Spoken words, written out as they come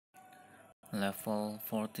Level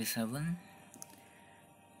 47,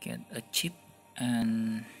 get a chip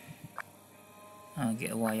and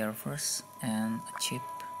get a wire first and a chip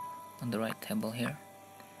on the right table here.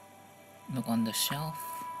 Look on the shelf,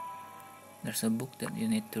 there's a book that you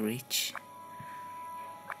need to reach.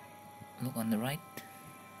 Look on the right,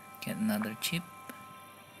 get another chip,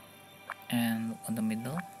 and look on the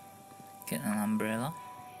middle, get an umbrella.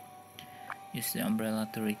 Use the umbrella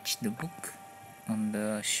to reach the book on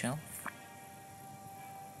the shelf.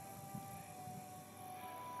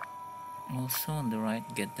 Also on the right,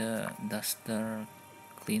 get the duster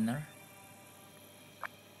cleaner.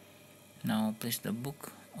 Now place the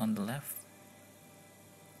book on the left.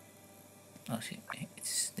 Oh shit,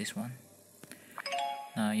 it's this one.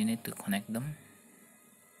 Now you need to connect them.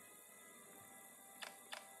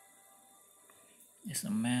 There's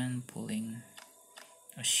a man pulling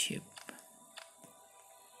a ship.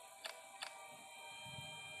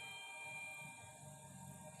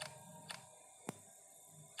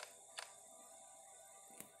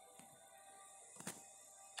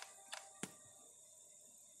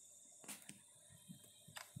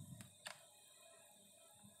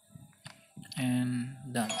 And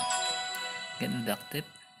done. Get the duct tape.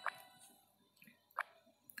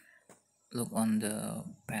 Look on the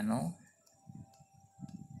panel.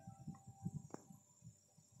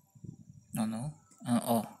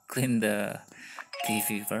 Clean the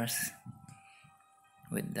TV first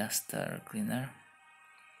with duster cleaner.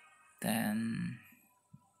 Then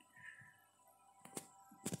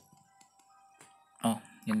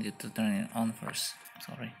you need to turn it on first.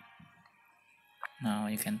 Sorry. Now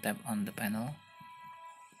you can tap on the panel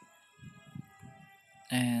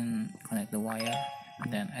and connect the wire,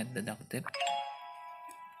 then add the duct tape.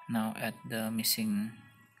 Now add the missing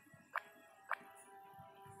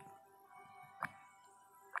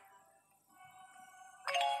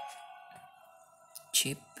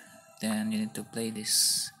chip. Then you need to play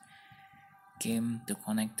this game to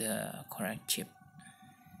connect the correct chip.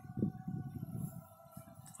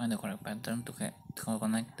 Find the correct pattern to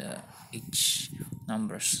connect each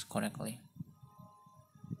numbers correctly.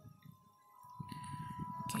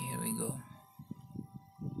 Okay, here we go.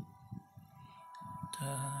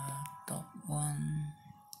 The top one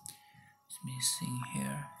is missing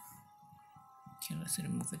here. Okay, let's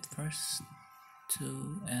remove it first.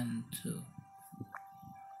 2 and 2.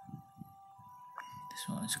 This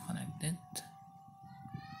one is connected.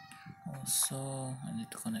 Also, I need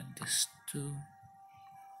to connect this 2,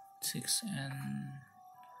 6 and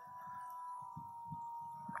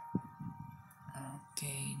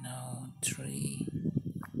okay, now 3,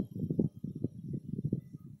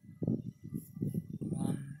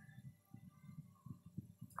 1.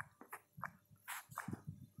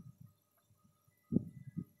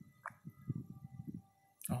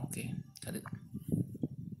 Okay, got it.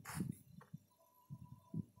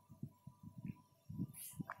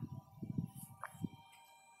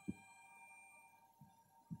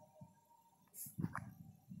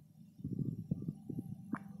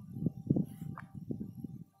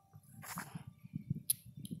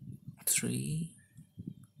 Three.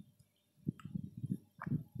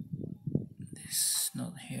 This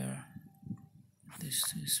not here.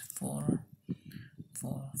 This is 4,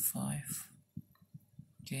 4, 5.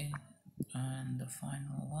 Okay, and the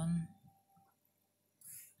final one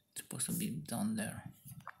it's supposed to be down there,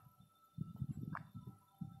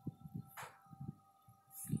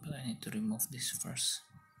 but I need to remove this first.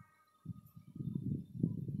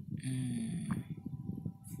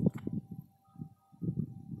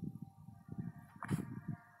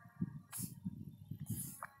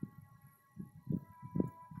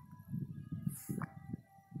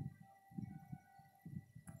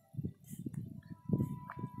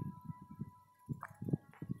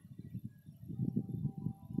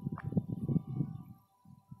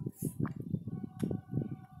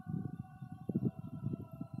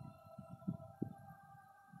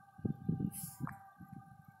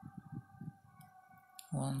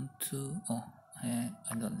 1, 2. Oh,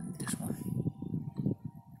 I don't need this one.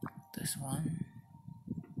 This one.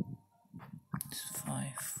 It's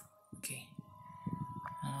 5. Okay.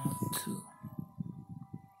 Now 2,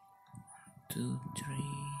 2, 3,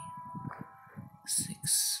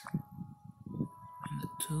 6, and the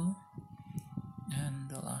 2, and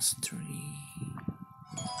the last 3.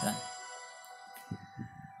 Done.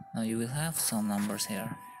 Now you will have some numbers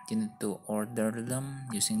here. You need to order them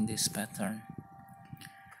using this pattern.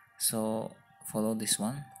 So follow this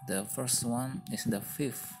one. The first one is the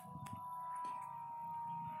 5th.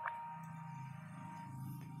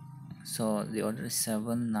 So the order is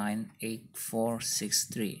 7, 9, 8, 4, 6,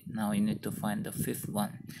 3. Now you need to find the fifth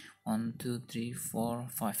one. 1, 2, 3, 4,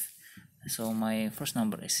 5. So my first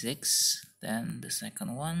number is 6. Then the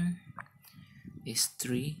second one is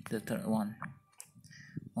 3. The third one,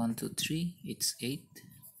 1, 2, 3. It's 8.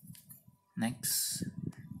 Next,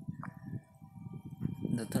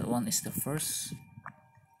 the third one is the first,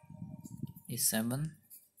 is 7.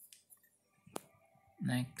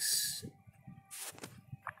 Next,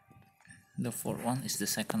 the fourth one is the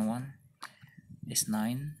second one, is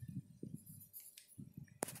 9.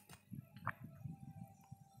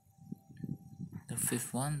 The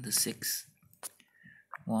fifth one, the 6.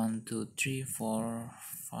 1, 2, 3, 4,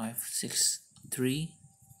 5, 6, 3.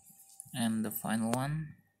 And the final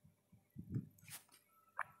one,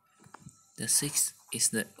 the 6th is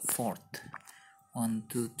the fourth. 1,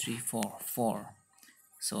 2, 3, 4, 4.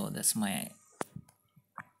 So that's my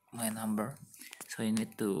number. So you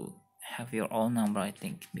need to have your own number, I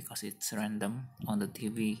think, because it's random on the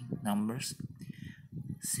TV numbers.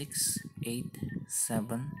 6, 8,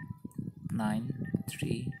 7, 9,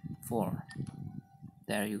 3, 4.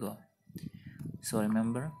 There you go. So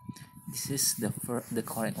remember, this is the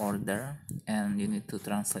correct order, and you need to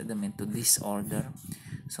translate them into this order.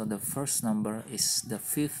 So the first number is the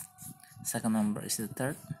 5th, second number is the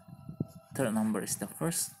third number is the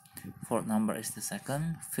first, fourth number is the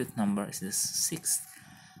second, fifth number is the 6th,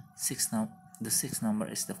 the sixth number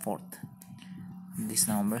is the fourth. These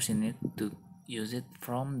numbers you need to use it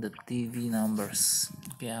from the TV numbers.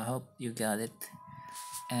 Okay, I hope you got it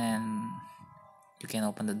and you can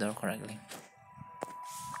open the door correctly.